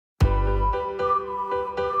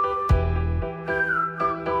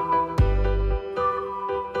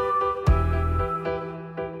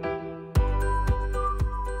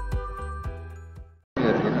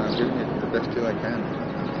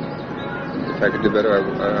If I could do better, I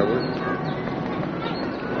would.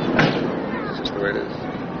 It's just the way it is.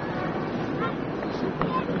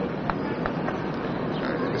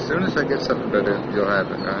 As soon as I get something better, you'll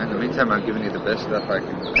have it. In the meantime, I'm giving you the best stuff I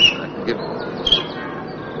can give you. I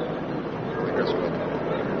think that's what.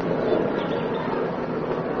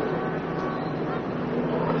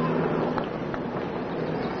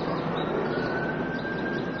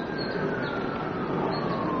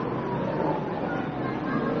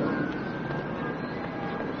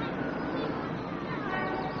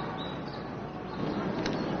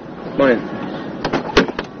 Morning.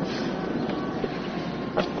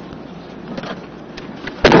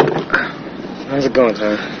 How's it going,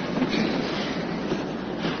 Tom?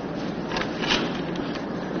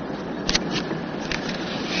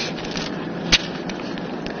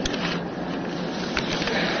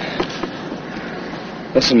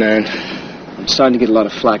 Listen, man, I'm starting to get a lot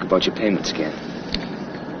of flack about your payment scam.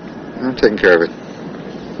 I'm taking care of it.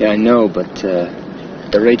 Yeah, I know, but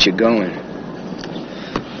the rate you're going...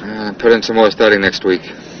 Put in some more starting next week.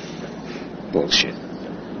 Bullshit.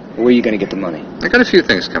 Where are you going to get the money? I got a few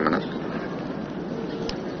things coming up.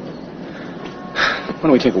 Why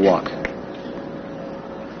don't we take a walk?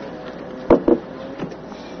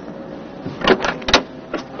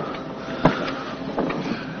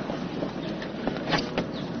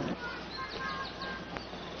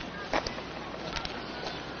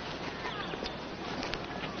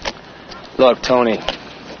 Look, Tony,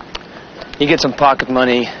 you get some pocket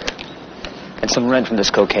money and some rent from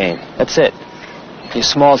this cocaine. That's it. You're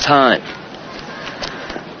small time.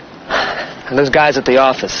 And those guys at the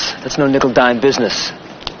office, that's no nickel-dime business.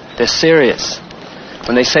 They're serious.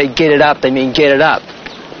 When they say get it up, they mean get it up.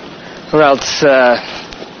 Or else,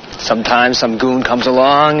 sometimes some goon comes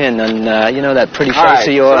along and then, you know, that pretty face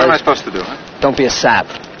of yours... What am I supposed to do, huh? Don't be a sap.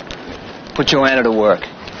 Put Joanna to work.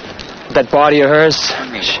 That body of hers...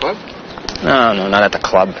 You mean club? No, not at the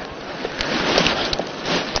club.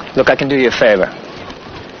 Look, I can do you a favor.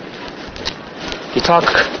 You talk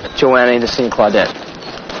Joanna into seeing Claudette.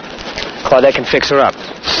 Claudette can fix her up.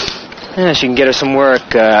 Yeah, she can get her some work,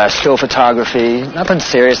 still photography. Nothing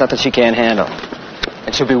serious, nothing she can't handle.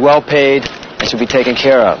 And she'll be well paid, and she'll be taken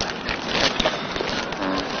care of.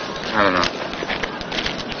 I don't know.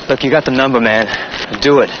 Look, you got the number, man.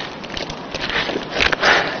 Do it.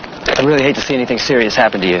 I really hate to see anything serious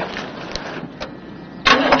happen to you.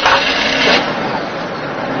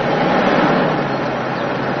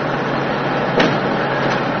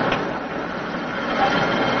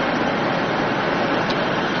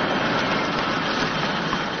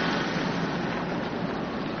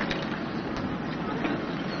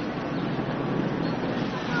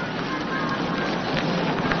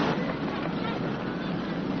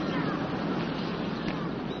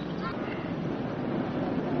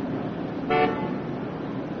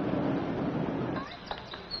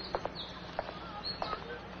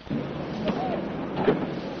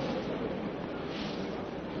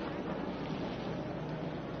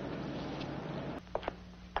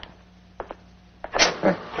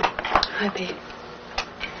 Hi, babe.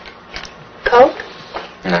 Coke?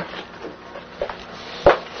 No.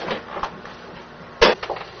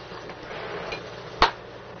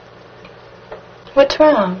 What's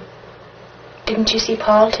wrong? Didn't you see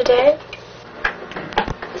Paul today?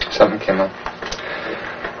 Something came up.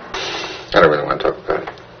 I don't really want to talk about it.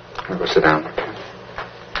 I'll go sit down. Okay?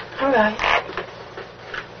 All right.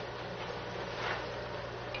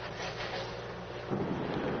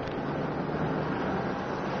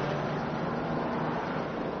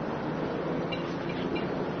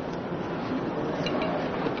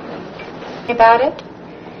 About it?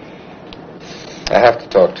 I have to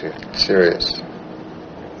talk to you. It's serious.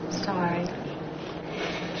 Sorry.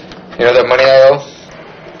 You know that money I owe?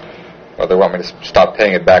 Well, they want me to stop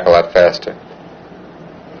paying it back a lot faster.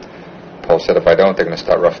 Paul said if I don't, they're going to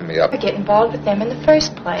start roughing me up. Or get involved with them in the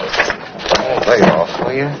first place. Oh, lay off,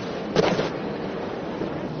 will you?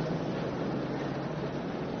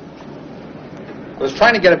 I was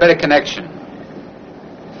trying to get a better connection.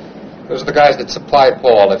 Those are the guys that supply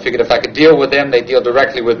Paul. I figured if I could deal with them, they'd deal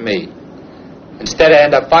directly with me. Instead, I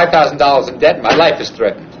end up $5,000 in debt and my life is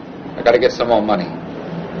threatened. I got to get some more money.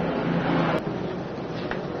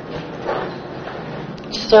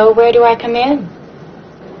 So where do I come in?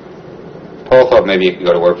 Paul thought maybe you could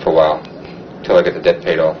go to work for a while, until I get the debt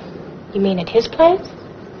paid off. You mean at his place?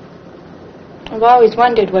 I've always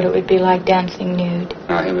wondered what it would be like dancing nude.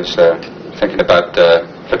 No, he was thinking about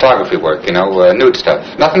photography work, you know, nude stuff.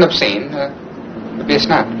 Nothing obscene. It'd be a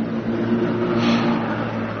snap.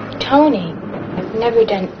 Tony, I've never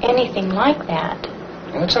done anything like that.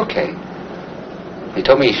 Well, it's okay. He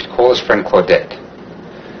told me you should call his friend Claudette.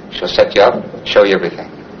 She'll set you up, show you everything.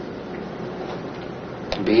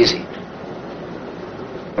 It'll be easy.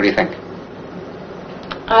 What do you think?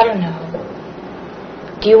 I don't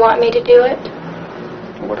know. Do you want me to do it?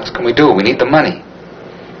 What else can we do? We need the money.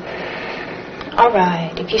 All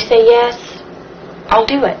right. If you say yes, I'll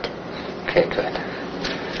do it. Okay, good.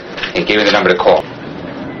 He gave me the number to call.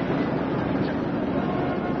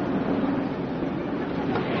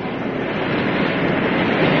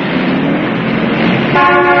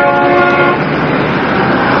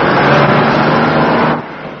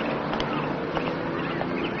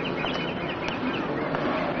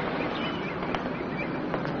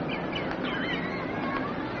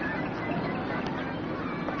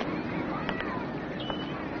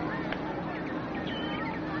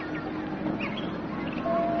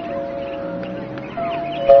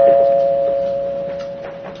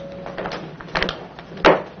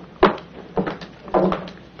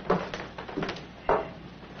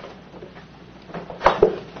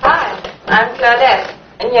 I'm Claudette.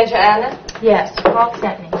 And you're Joanna? Yes, Paul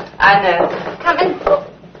sent me. I know. Come in.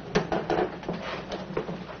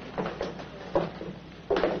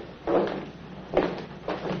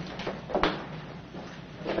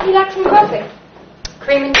 Would you like some coffee?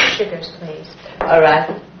 Cream and sugars, please. All right.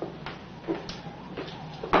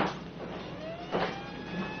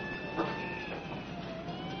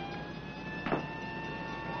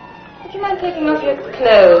 Would you mind taking off your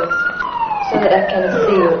clothes so that I can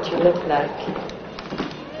see what you look like?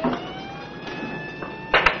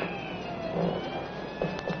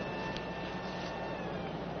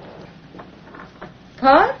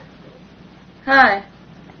 Paul? Hi.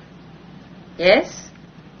 Yes?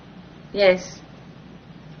 Yes.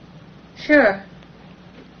 Sure.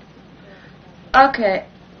 Okay.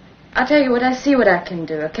 I'll tell you what I see what I can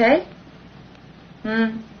do, okay?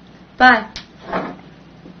 Bye.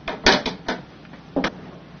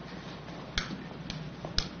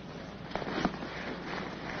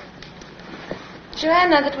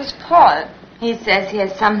 Joanna, that was Paul. He says he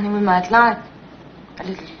has something we might like. A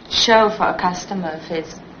little show for a customer of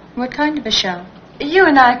his. What kind of a show? You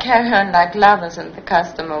and I carry on like lovers and the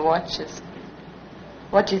customer watches.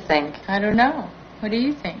 What do you think? I don't know. What do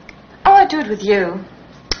you think? Oh, I'll do it with you.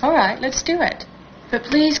 All right, let's do it. But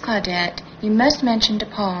please, Claudette, you must mention to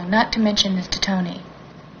Paul not to mention this to Tony.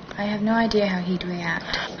 I have no idea how he'd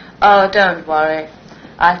react. Oh, don't worry.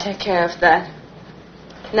 I'll take care of that.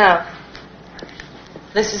 Now,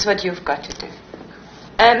 this is what you've got to do.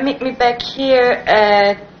 Meet me back here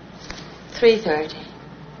at 3:30.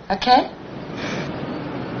 Okay?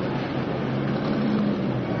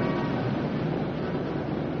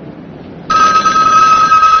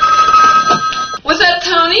 Was that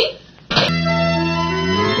Tony?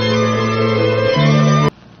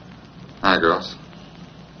 Hi, girls.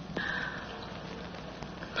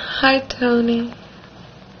 Hi, Tony.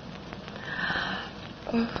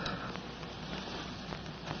 Oh.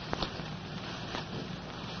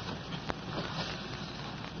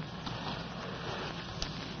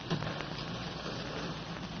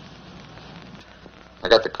 I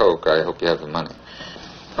got the Coke. I hope you have the money.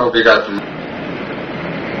 Hope you got the money.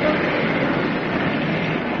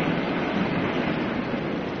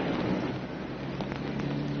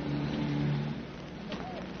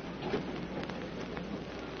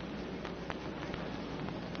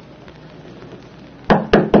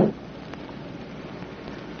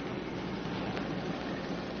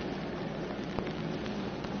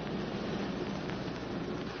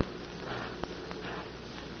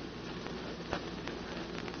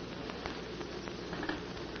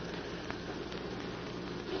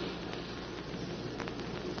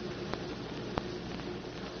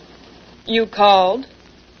 You called?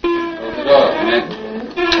 Close the door. Come in.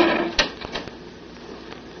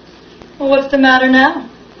 Well, what's the matter now?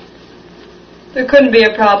 There couldn't be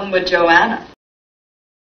a problem with Joanna.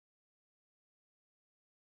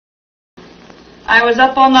 I was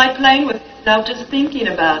up all night playing with myself just thinking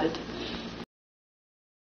about it.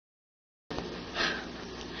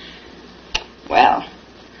 Well,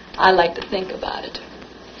 I like to think about it,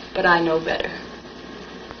 but I know better.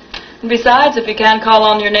 And besides, if you can't call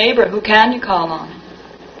on your neighbor, who can you call on?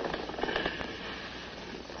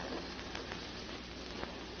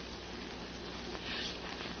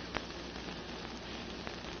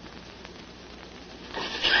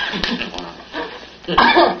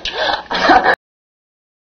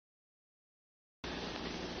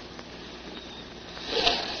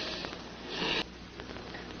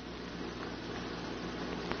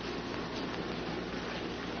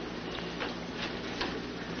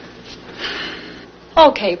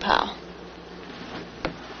 Okay, pal.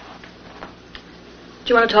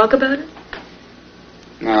 you want to talk about it?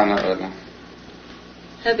 No, not right now.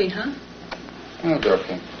 Heavy, huh? Oh, it's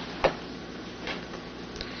okay.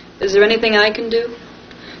 Is there anything I can do?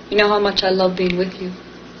 You know how much I love being with you.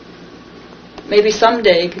 Maybe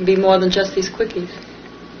someday it can be more than just these quickies.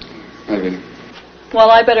 Maybe.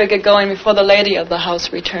 Well, I better get going before the lady of the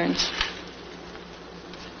house returns.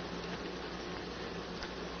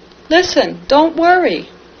 Listen, don't worry.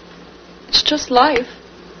 It's just life.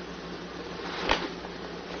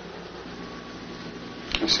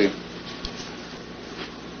 I see.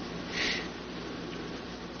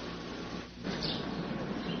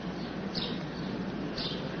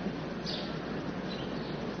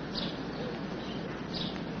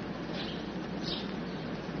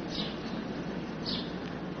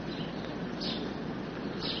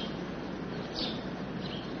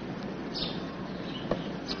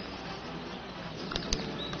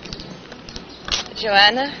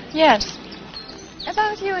 Joanna? Yes.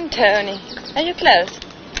 About you and Tony. Are you close?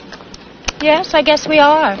 Yes, I guess we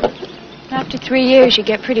are. After 3 years, you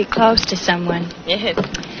get pretty close to someone. Yes.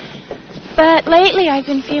 But lately, I've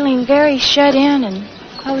been feeling very shut in and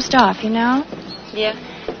closed off, you know? Yeah.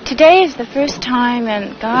 Today is the first time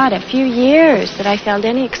in, God, a few years that I felt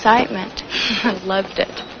any excitement. I loved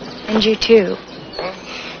it. And you, too.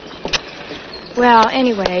 Well,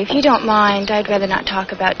 anyway, if you don't mind, I'd rather not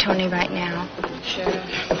talk about Tony right now. Sure.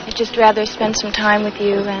 I'd just rather spend some time with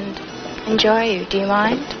you and enjoy you. Do you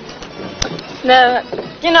mind? No,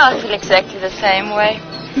 you know, I feel exactly the same way.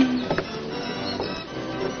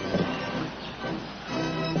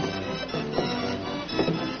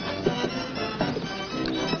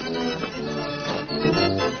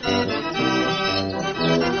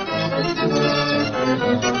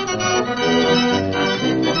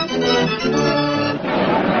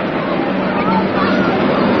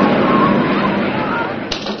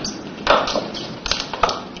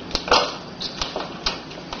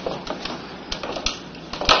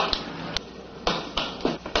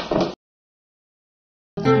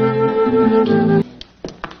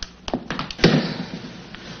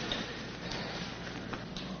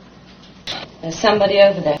 There's somebody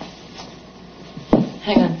over there.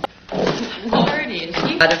 Hang on. There it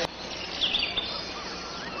is.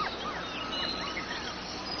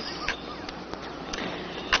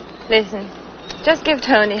 Listen, just give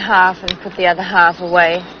Tony half and put the other half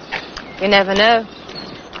away. You never know.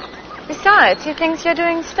 Besides, he thinks you're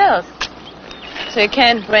doing stills. So you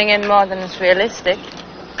can't bring in more than is realistic.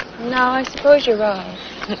 No, I suppose you're right.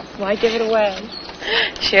 Why give it away?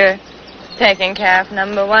 Sure. Taking care of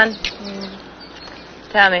number one.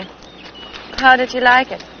 Tell me, how did you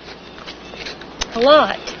like it? A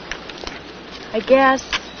lot. I guess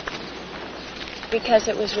because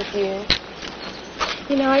it was with you.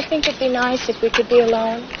 You know, I think it'd be nice if we could be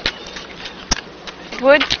alone.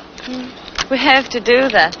 Would? We have to do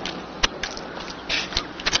that.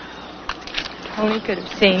 Tony could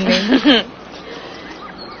have seen me.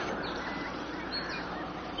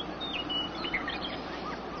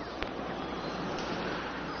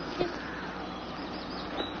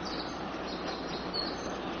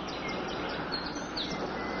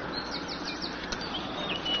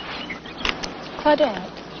 Claudette.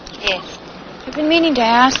 Yes. I've been meaning to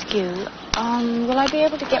ask you, will I be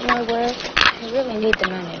able to get more work? I really need the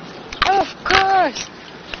money. Oh, of course.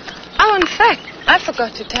 Oh, in fact, I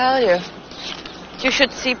forgot to tell you. You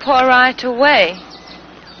should see Paul right away.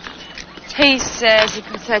 He says he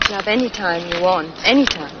can set you up any time you want.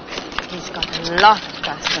 Anytime. He's got a lot of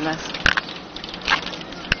customers.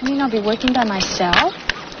 You mean I'll be working by myself?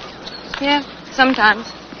 Yeah,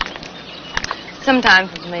 sometimes.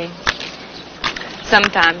 Sometimes with me.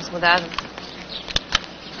 Sometimes with others.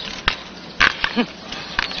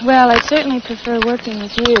 Well, I'd certainly prefer working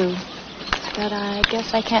with you. But I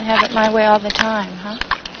guess I can't have it my way all the time, huh?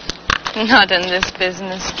 Not in this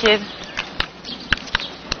business, kid.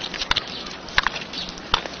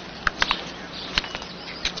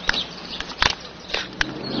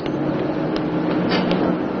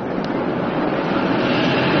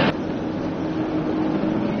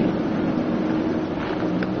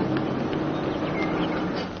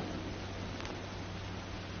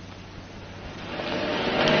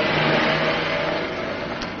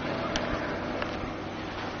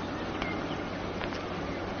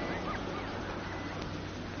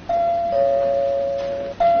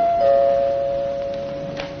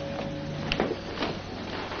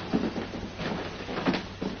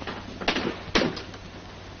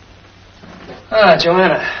 Ah,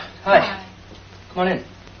 Joanna. Hi. Come on in.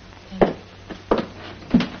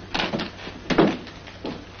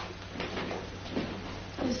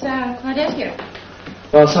 Is Claudette here?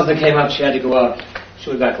 Well, something came up. She had to go out.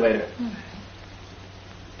 She'll be back later.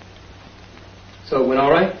 So it went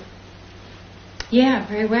all right? Yeah,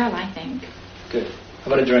 very well, I think. Good. How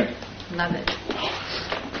about a drink? Love it.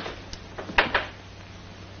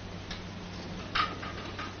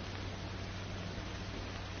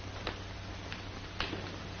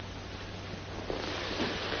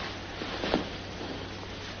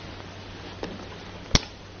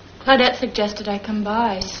 Claudette suggested I come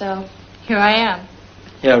by, so here I am.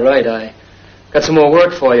 Yeah, right. I got some more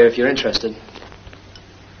work for you if you're interested.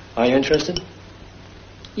 Are you interested?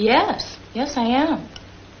 Yes, I am.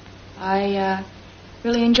 I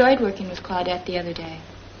really enjoyed working with Claudette the other day.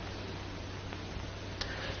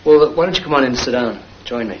 Well, why don't you come on in and sit down?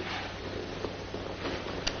 Join me.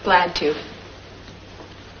 Glad to.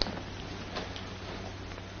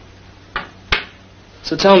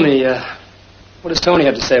 So tell me, what does Tony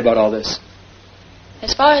have to say about all this?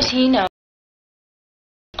 As far as he knows,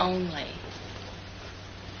 only.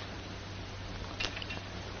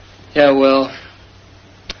 Yeah, well,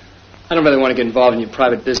 I don't really want to get involved in your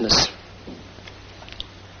private business.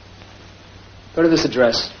 Go to this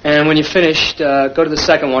address, and when you're finished, go to the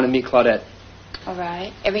second one and meet Claudette. All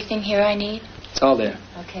right. Everything here I need? It's all there.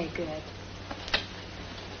 Okay, good.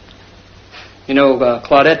 You know,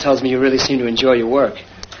 Claudette tells me you really seem to enjoy your work.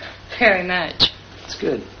 Very much. It's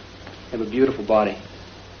good. You have a beautiful body.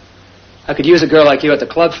 I could use a girl like you at the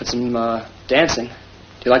club for some dancing. Do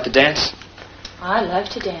you like to dance? I love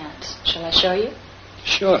to dance. Shall I show you?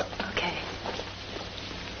 Sure. Okay.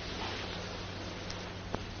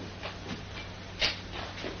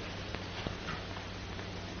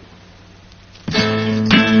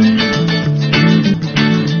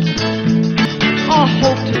 I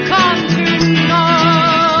hope to come to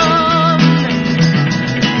none.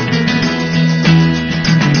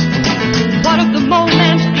 What of the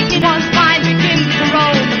moment one's mind begins to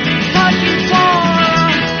roam, searching for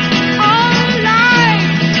all life?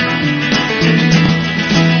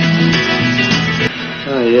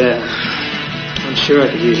 Oh, yeah. I'm sure I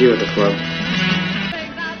could use you at the club.